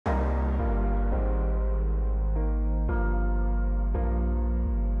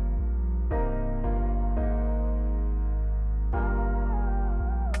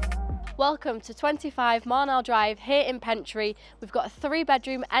Welcome to 25 Marnel Drive here in Pentre. We've got a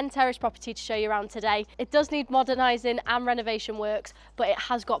 3-bedroom end terrace property to show you around today. It does need modernising and renovation works, but it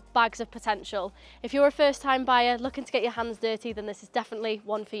has got bags of potential. If you're a first-time buyer looking to get your hands dirty, then this is definitely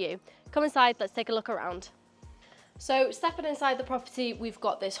one for you. Come inside, let's take a look around. So stepping inside the property, we've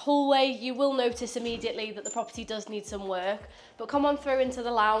got this hallway. You will notice immediately that the property does need some work, but come on through into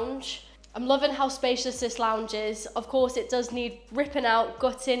the lounge. I'm loving how spacious this lounge is. Of course, it does need ripping out,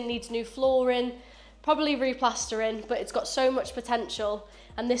 gutting, needs new flooring, probably replastering, but it's got so much potential,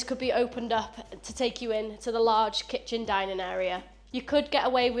 and this could be opened up to take you in to the large kitchen dining area. You could get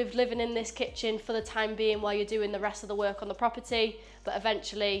away with living in this kitchen for the time being while you're doing the rest of the work on the property, but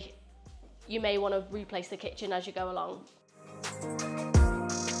eventually you may want to replace the kitchen as you go along.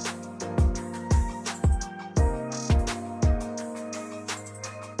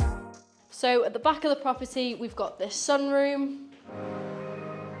 So at the back of the property, we've got this sunroom,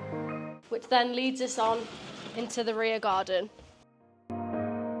 which then leads us on into the rear garden.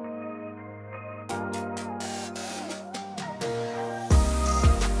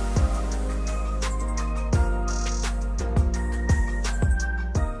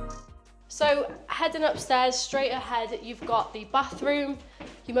 So heading upstairs, straight ahead, you've got the bathroom.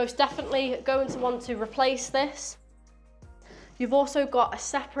 You're most definitely going to want to replace this. You've also got a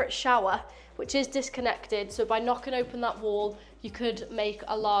separate shower, which is disconnected, so by knocking open that wall, you could make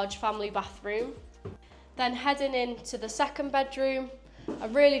a large family bathroom. Then heading into the second bedroom, a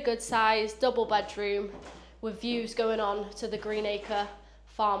really good size double bedroom with views going on to the Greenacre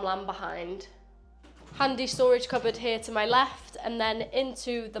farmland behind. Handy storage cupboard here to my left, and then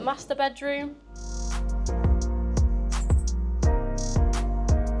into the master bedroom.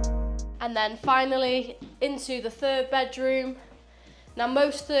 And then finally into the third bedroom. Now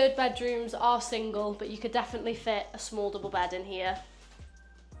most third bedrooms are single, but you could definitely fit a small double bed in here.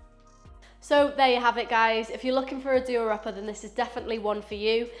 So there you have it, guys. If you're looking for a doer-upper, then this is definitely one for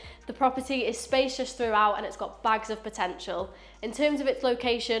you. The property is spacious throughout and it's got bags of potential. In terms of its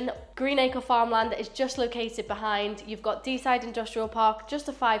location, Greenacre farmland is just located behind. You've got Deeside Industrial Park, just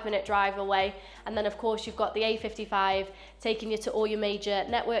a 5-minute drive away. And then of course you've got the A55 taking you to all your major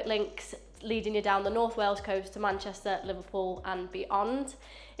network links, leading you down the North Wales coast to Manchester, Liverpool and beyond.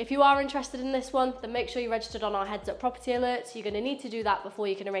 If you are interested in this one, then make sure you're registered on our heads up property alerts. You're going to need to do that before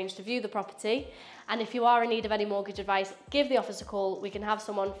you can arrange to view the property. And if you are in need of any mortgage advice, give the office a call. We can have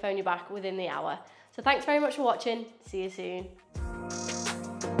someone phone you back within the hour. So thanks very much for watching. See you soon.